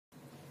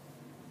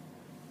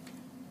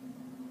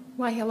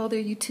Why, hello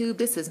there, YouTube.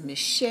 This is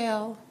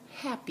Michelle.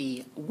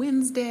 Happy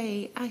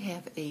Wednesday. I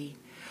have a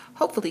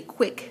hopefully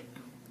quick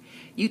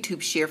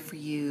YouTube share for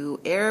you.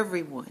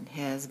 Everyone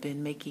has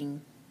been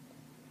making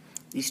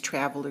these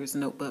traveler's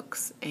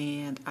notebooks,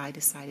 and I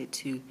decided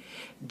to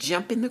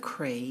jump in the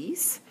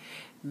craze,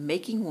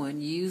 making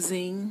one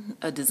using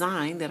a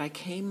design that I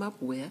came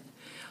up with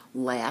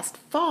last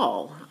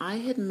fall. I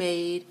had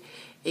made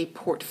a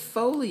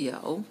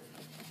portfolio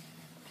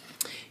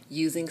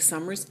using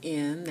Summer's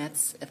Inn,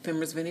 that's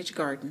Ephemera's Vintage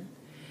Garden,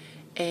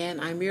 and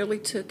I merely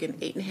took an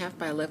 8.5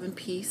 by 11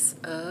 piece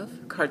of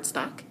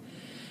cardstock,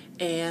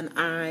 and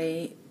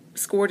I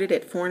scored it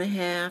at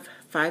 4.5,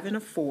 5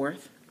 1/4,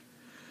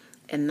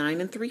 and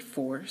 9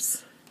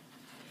 3/4,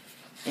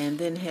 and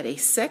then had a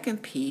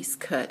second piece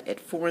cut at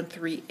 4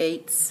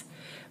 3/8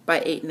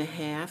 by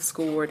 8.5,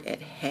 scored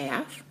at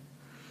half,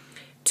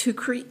 to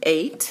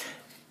create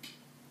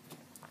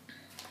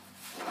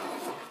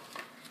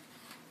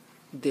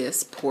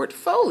this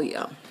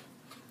portfolio.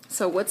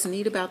 So what's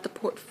neat about the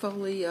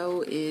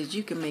portfolio is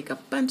you can make a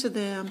bunch of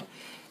them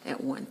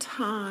at one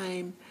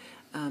time.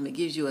 It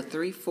gives you a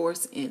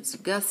 3/4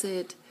 inch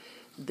gusset.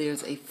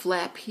 There's a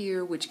flap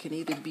here which can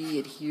either be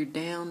adhered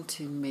down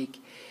to make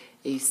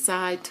a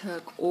side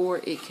tuck,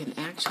 or it can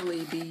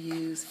actually be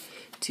used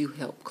to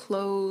help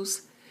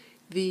close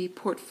the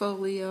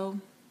portfolio.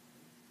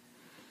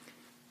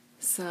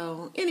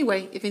 So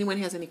anyway, if anyone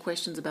has any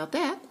questions about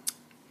that,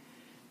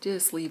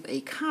 just leave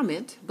a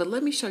comment, but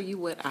let me show you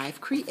what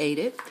I've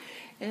created.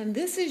 And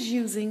this is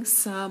using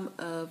some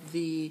of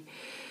the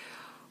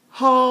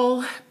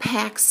haul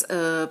packs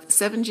of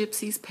 7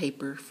 Gypsies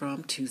paper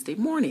from Tuesday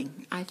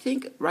morning. I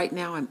think right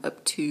now I'm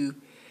up to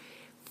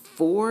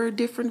 4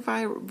 different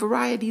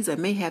varieties. I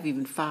may have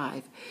even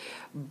 5,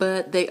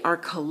 but they are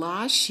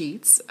collage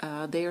sheets.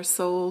 They are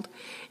sold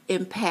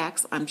in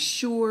packs. I'm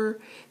sure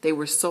they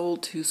were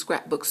sold to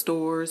scrapbook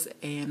stores,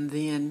 and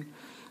then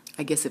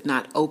I guess if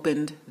not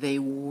opened, they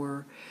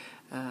were,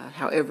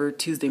 however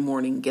Tuesday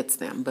morning gets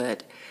them.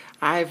 But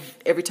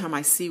every time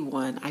I see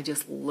one, I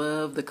just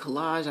love the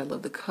collage. I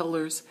love the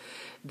colors.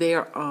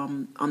 They're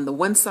on the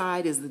one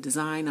side is the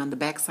design, on the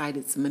back side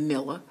it's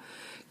manila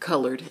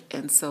colored,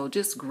 and so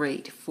just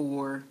great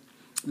for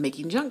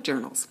making junk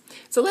journals.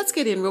 So let's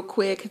get in real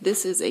quick.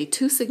 This is a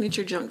 2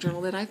 signature junk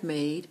journal that I've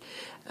made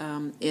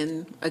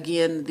in,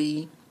 again,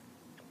 the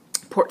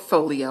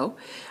portfolio.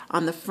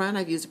 On the front,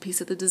 I've used a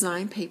piece of the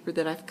design paper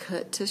that I've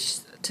cut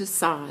to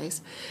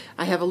size.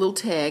 I have a little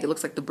tag. It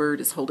looks like the bird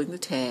is holding the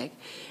tag.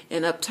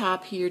 And up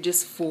top here,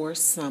 just for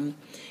some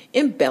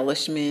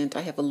embellishment,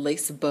 I have a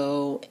lace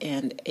bow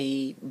and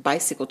a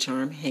bicycle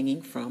charm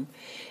hanging from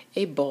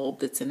a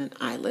bulb that's in an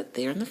eyelet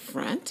there in the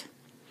front.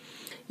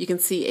 You can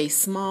see a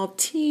small,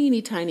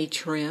 teeny tiny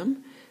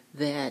trim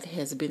that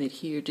has been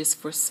adhered just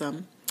for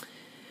some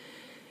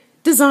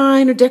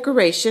design or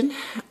decoration.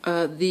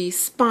 The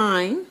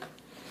spine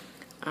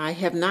I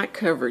have not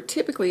covered.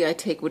 Typically I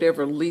take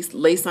whatever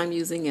lace I'm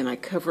using and I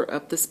cover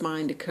up the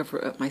spine to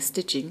cover up my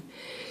stitching.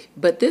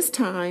 But this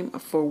time,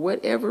 for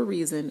whatever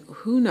reason,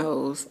 who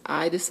knows,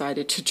 I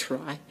decided to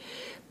try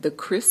the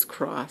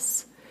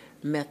crisscross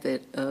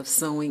method of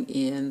sewing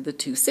in the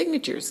 2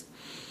 signatures.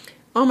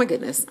 Oh my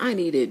goodness, I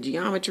needed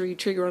geometry,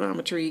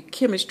 trigonometry,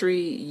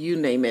 chemistry, you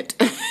name it.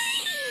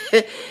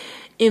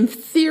 In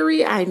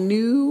theory, I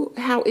knew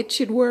how it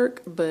should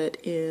work, but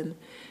in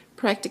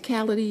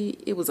practicality,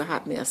 it was a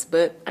hot mess.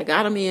 But I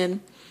got them in,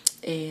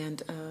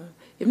 and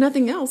if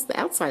nothing else, the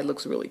outside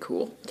looks really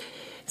cool.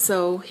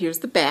 So here's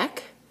the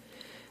back.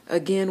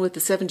 Again, with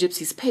the 7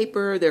 Gypsies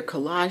paper, they're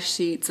collage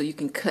sheets, so you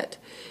can cut,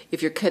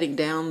 if you're cutting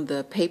down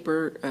the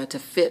paper to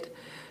fit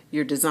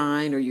your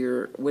design or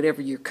your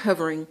whatever you're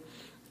covering,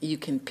 you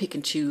can pick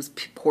and choose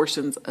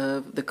portions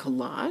of the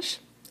collage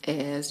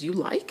as you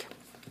like.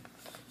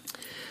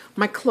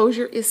 My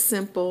closure is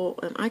simple,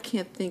 and I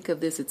can't think of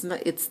this.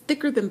 It's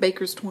thicker than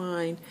baker's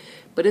twine,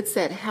 but it's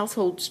that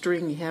household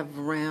string you have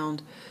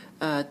around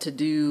to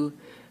do,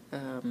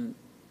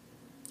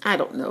 I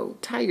don't know,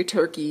 tie your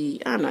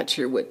turkey. I'm not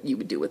sure what you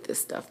would do with this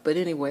stuff. But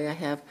anyway, I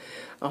have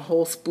a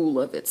whole spool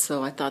of it,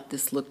 so I thought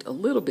this looked a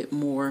little bit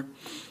more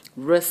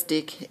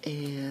rustic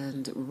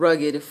and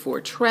rugged for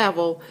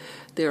travel.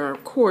 There are,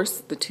 of course,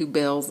 the 2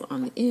 bells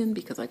on the end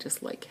because I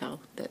just like how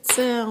that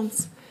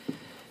sounds.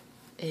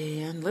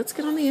 And let's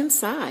get on the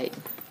inside.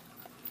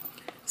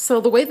 So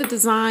the way the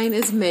design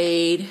is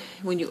made,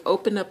 when you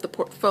open up the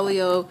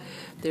portfolio,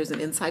 there's an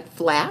inside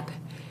flap.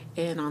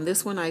 And on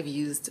this one, I've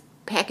used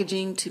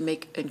packaging to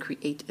make and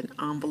create an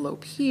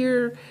envelope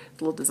here. A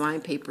little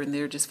design paper in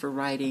there just for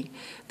writing.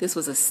 This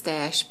was a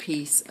stash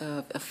piece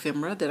of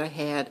ephemera that I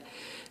had.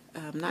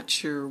 I'm not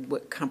sure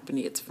what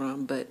company it's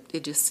from, but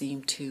it just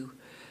seemed to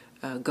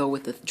go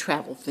with the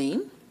travel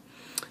theme.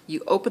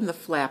 You open the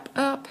flap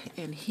up,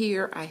 and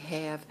here I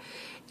have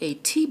a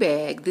tea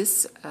bag.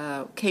 This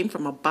came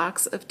from a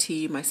box of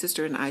tea. My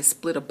sister and I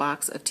split a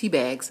box of tea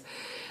bags.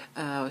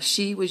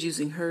 She was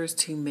using hers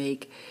to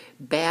make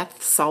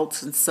bath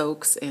salts and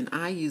soaks, and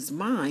I used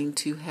mine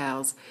to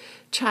house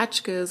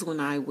tchotchkes when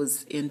I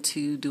was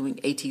into doing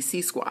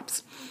ATC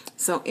swaps.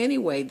 So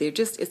anyway,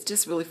 it's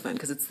just really fun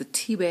because it's the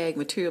tea bag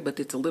material, but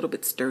it's a little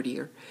bit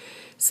sturdier.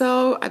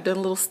 So I've done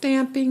a little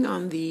stamping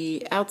on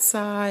the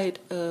outside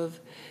of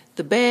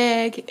the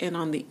bag, and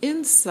on the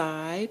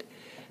inside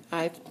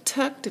I've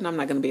tucked, and I'm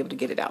not going to be able to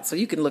get it out, so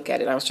you can look at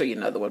it. I'll show you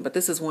another one, but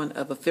this is one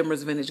of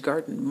Ephemera's Vintage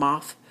Garden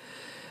moth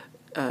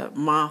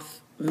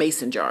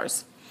mason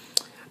jars.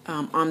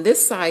 On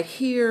this side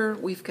here,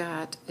 we've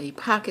got a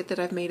pocket that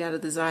I've made out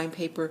of design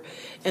paper,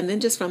 and then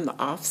just from the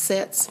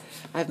offsets,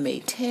 I've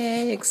made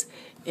tags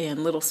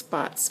and little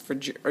spots for,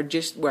 or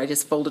just where I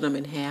just folded them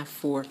in half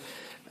for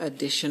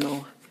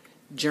additional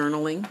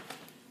journaling.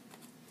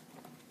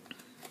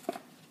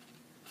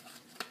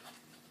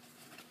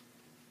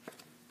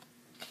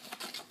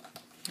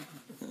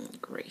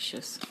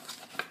 Gracious,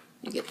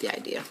 you get the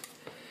idea.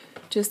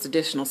 Just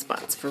additional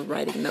spots for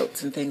writing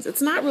notes and things.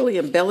 It's not really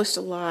embellished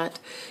a lot,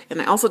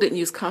 and I also didn't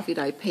use coffee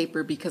dyed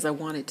paper because I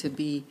want it to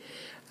be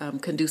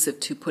conducive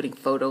to putting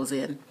photos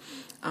in.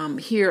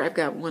 Here I've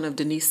got one of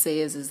Denise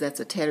Sayers', that's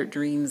a Tattered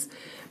Dreams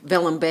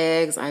vellum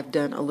bags. I've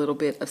done a little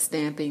bit of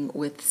stamping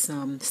with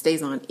some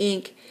Stays On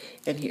ink,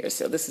 and here,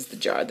 so this is the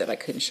jar that I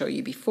couldn't show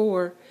you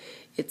before.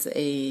 It's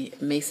a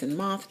mason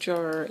moth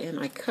jar, and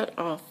I cut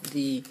off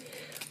the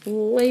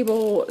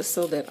label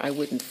so that I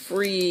wouldn't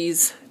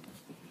freeze.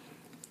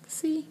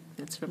 See,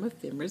 that's from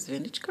Ephemera's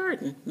Vintage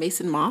Garden.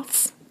 Mason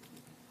moths.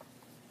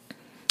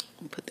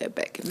 I'll put that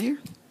back in there.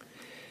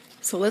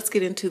 So let's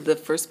get into the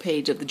first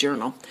page of the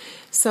journal.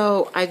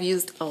 So I've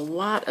used a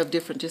lot of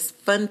different just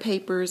fun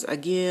papers.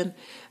 Again,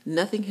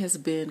 nothing has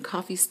been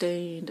coffee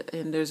stained,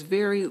 and there's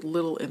very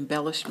little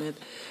embellishment.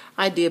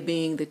 Idea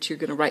being that you're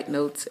going to write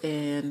notes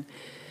and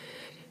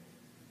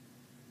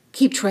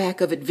keep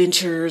track of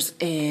adventures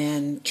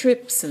and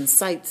trips and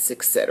sights,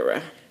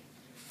 etc.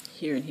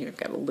 Here and here I've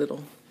got a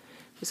little,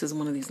 this is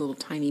one of these little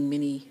tiny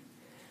mini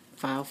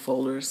file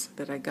folders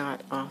that I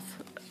got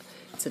off,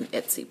 it's an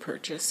Etsy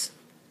purchase,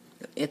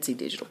 Etsy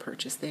digital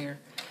purchase there.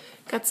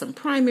 Got some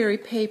primary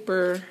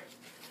paper,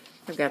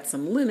 I've got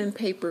some linen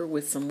paper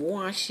with some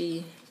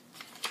washi,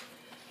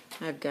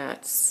 I've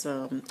got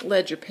some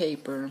ledger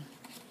paper,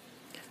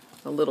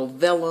 a little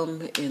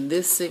vellum in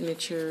this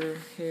signature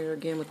here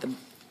again with the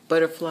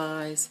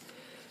butterflies,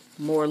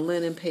 more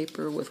linen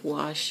paper with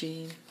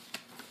washi.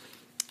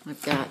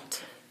 I've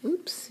got,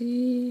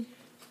 oopsie,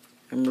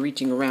 I'm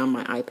reaching around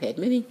my iPad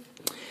mini.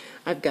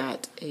 I've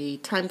got a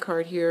time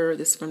card here.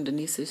 This is from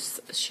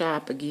Denise's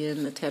shop,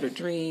 again, the Tattered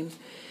Dream.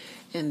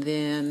 And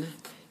then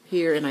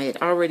here, and I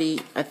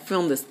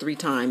filmed this 3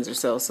 times or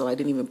so, so I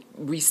didn't even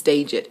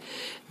restage it.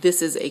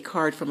 This is a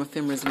card from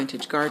Ephemera's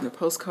Vintage Garden, a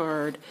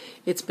postcard.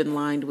 It's been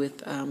lined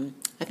with,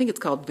 I think it's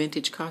called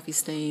Vintage Coffee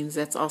Stains.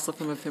 That's also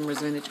from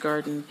Ephemera's Vintage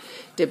Garden.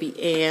 Debbie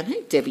Ann,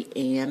 hey Debbie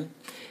Ann.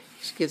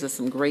 She gives us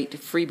some great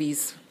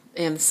freebies.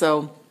 And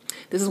so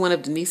this is one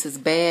of Denise's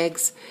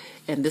bags,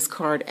 and this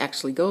card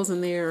actually goes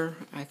in there.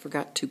 I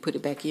forgot to put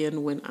it back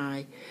in when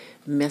I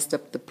messed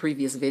up the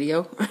previous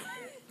video.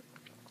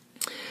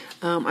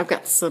 I've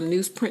got some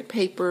newsprint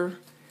paper,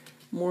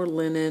 more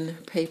linen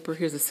paper.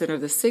 Here's the center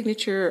of the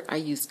signature. I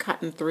used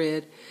cotton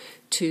thread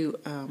to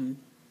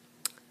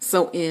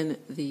sew in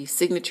the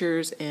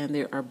signatures, and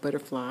there are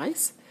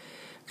butterflies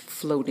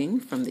floating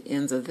from the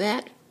ends of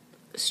that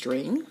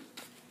string.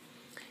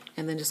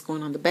 And then just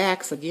going on the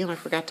backs, again, I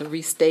forgot to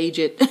restage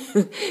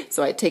it.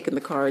 So I had taken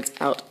the cards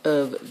out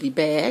of the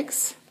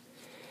bags.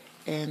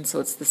 And so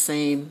it's the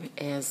same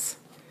as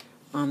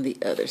on the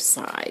other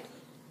side.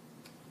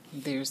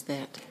 There's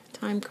that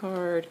time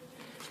card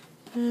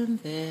and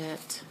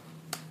that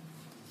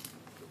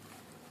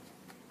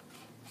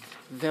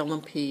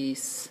vellum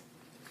piece,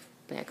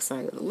 back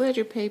side of the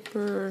ledger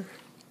paper,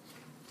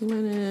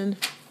 linen,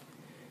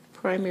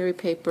 primary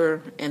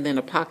paper, and then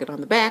a pocket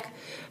on the back,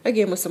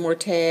 again with some more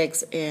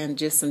tags and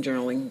just some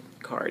journaling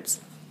cards.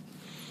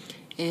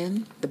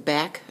 And the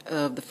back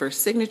of the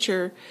first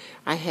signature,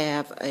 I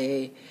have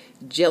a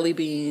jelly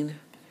bean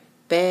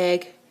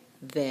bag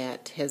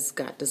that has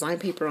got design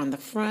paper on the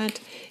front.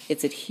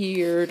 It's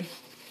adhered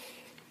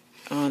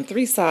on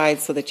 3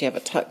 sides so that you have a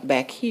tuck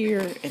back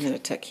here and then a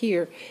tuck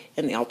here,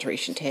 and the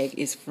alteration tag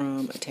is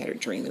from a Tattered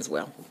Dream as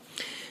well.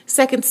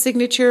 Second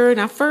signature,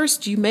 now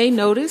first you may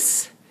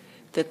notice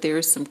that there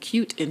is some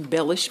cute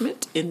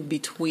embellishment in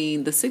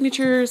between the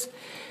signatures.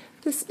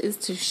 This is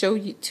to show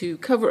you, to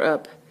cover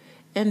up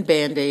and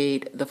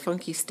band-aid the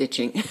funky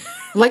stitching.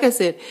 Like I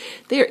said,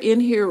 they're in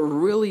here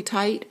really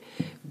tight,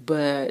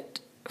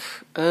 but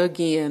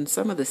again,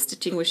 some of the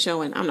stitching was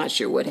showing. I'm not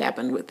sure what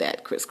happened with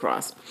that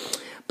crisscross,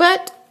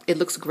 but it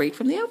looks great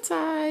from the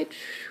outside.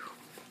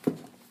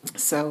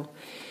 So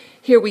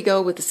here we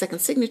go with the second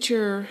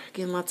signature.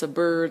 Again, lots of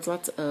birds,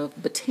 lots of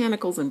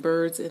botanicals and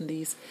birds in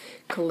these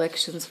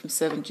collections from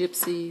 7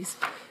 Gypsies.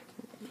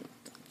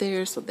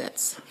 There, so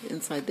that's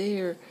inside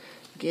there.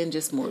 Again,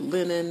 just more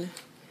linen.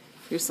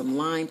 Here's some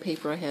line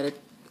paper. I had a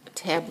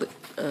tablet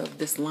of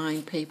this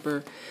line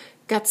paper.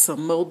 Got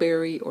some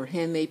mulberry or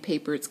handmade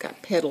paper. It's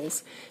got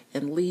petals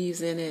and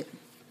leaves in it.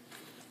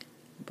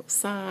 both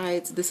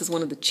sides. This is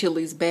one of the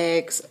Chili's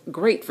bags.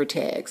 Great for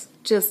tags.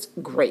 Just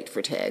great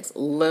for tags.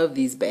 Love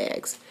these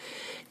bags.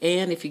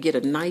 And if you get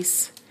a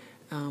nice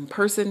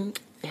person,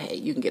 hey,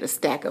 you can get a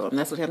stack of them.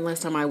 That's what happened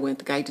last time I went.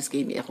 The guy just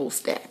gave me a whole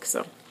stack.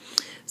 So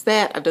it's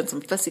that. I've done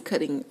some fussy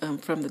cutting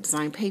from the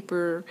design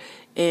paper.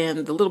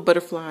 And the little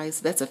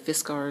butterflies, that's a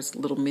Fiskars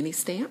little mini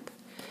stamp.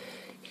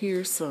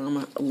 Here's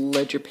some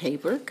ledger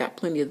paper. Got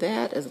plenty of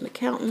that as an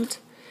accountant.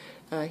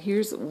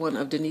 Here's one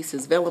of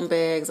Denise's vellum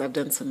bags. I've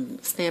done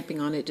some stamping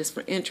on it just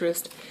for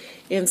interest.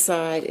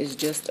 Inside is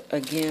just,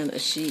 again, a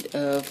sheet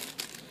of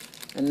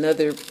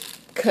another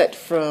cut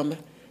from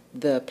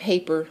the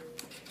paper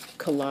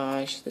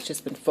collage that's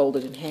just been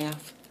folded in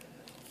half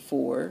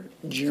for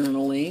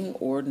journaling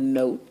or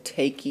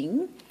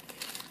note-taking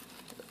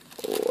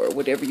or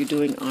whatever you're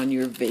doing on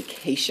your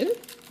vacation.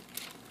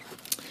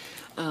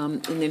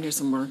 And then here's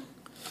some more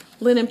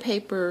linen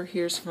paper.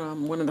 Here's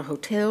from one of the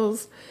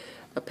hotels.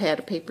 A pad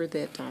of paper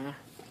that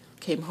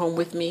came home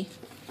with me.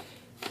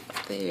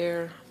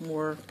 There,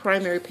 more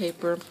primary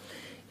paper.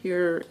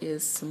 Here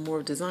is some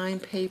more design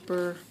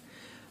paper.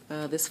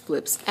 This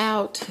flips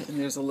out, and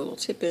there's a little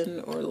tip-in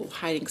or a little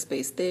hiding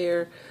space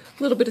there.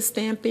 A little bit of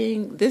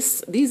stamping.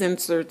 These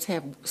inserts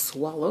have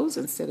swallows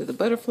instead of the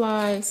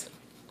butterflies.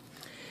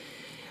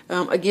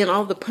 Again,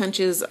 all the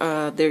punches,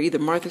 they're either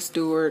Martha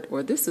Stewart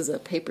or this is a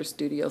Paper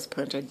Studios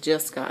punch. I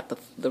just got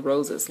the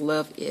roses.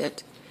 Love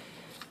it.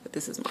 But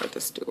this is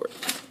Martha Stewart.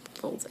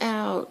 Folds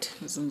out.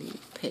 There's a little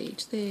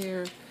page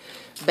there.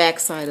 Back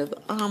side of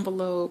the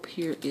envelope.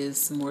 Here is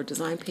some more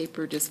design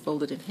paper just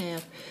folded in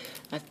half.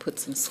 I've put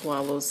some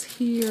swallows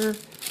here.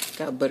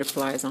 Got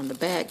butterflies on the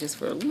back just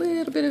for a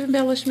little bit of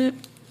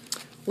embellishment.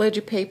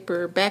 Ledger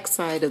paper. Back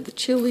side of the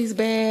Chili's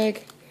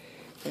bag.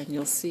 And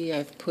you'll see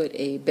I've put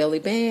a belly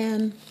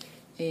band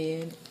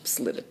and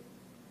slid a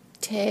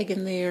tag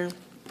in there.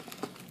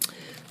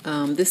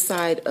 This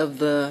side of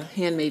the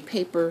handmade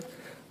paper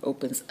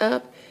opens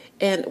up,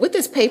 and with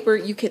this paper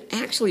you can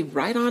actually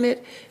write on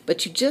it,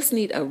 but you just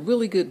need a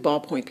really good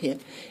ballpoint pen.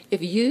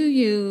 If you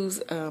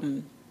use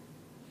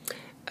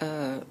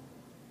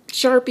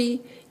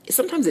Sharpie,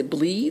 sometimes it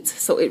bleeds,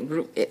 so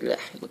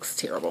it looks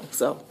terrible.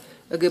 So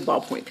a good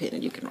ballpoint pen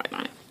and you can write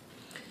on it.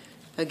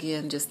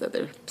 Again, just the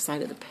other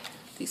side of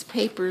these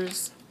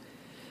papers.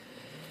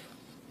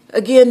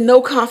 Again,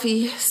 no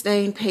coffee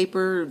stain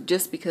paper,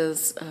 just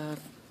because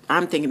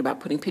I'm thinking about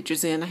putting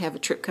pictures in. I have a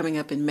trip coming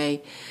up in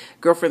May.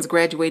 Girlfriend's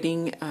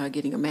graduating,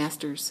 getting a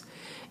master's,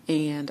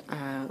 and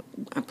I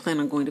plan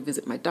on going to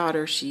visit my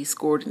daughter. She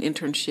scored an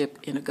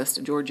internship in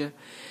Augusta, Georgia,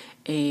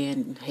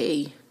 and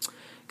hey,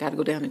 got to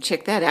go down and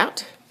check that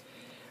out.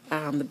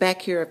 The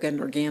back here, I've got an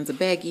organza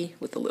baggie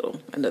with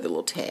another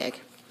little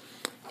tag.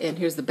 And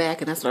here's the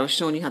back, and that's what I was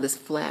showing you, how this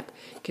flap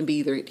can be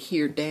either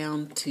adhered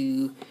down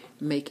to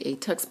make a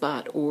tuck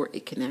spot, or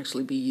it can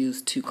actually be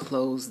used to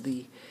close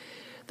the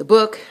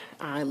book.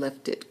 I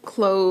left it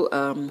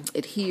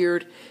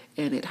adhered,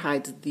 and it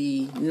hides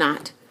the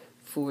knot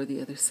for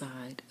the other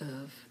side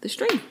of the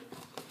string.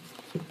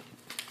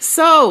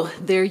 So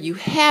there you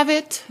have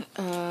it.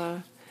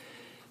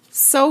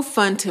 So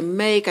fun to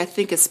make, I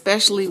think,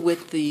 especially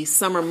with the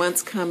summer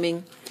months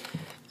coming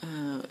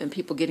and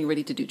people getting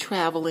ready to do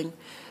traveling.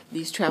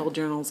 These travel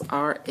journals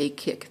are a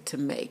kick to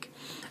make.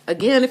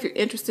 Again, if you're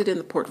interested in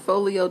the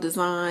portfolio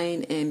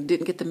design and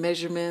didn't get the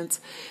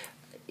measurements,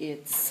 you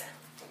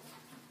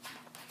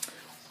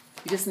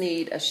just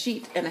need a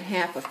sheet and a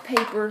half of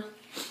paper,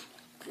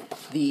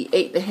 the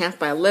 8.5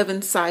 by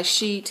 11 size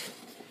sheet.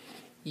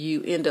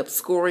 You end up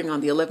scoring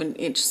on the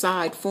 11-inch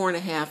side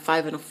 4.5,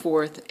 5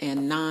 1/4,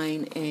 and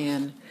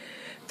 9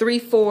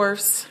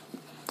 3/4.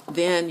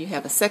 Then you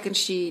have a second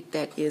sheet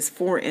that is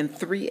 4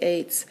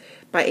 3/8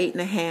 by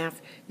 8.5.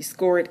 You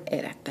score it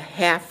at the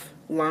half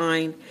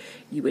line.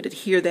 You would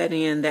adhere that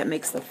in. That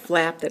makes the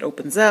flap that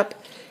opens up,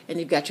 and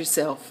you've got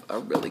yourself a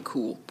really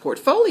cool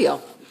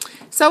portfolio.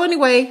 So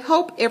anyway,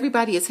 hope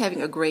everybody is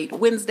having a great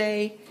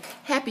Wednesday.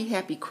 Happy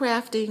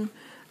crafting.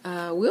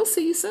 We'll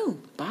see you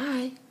soon.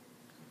 Bye.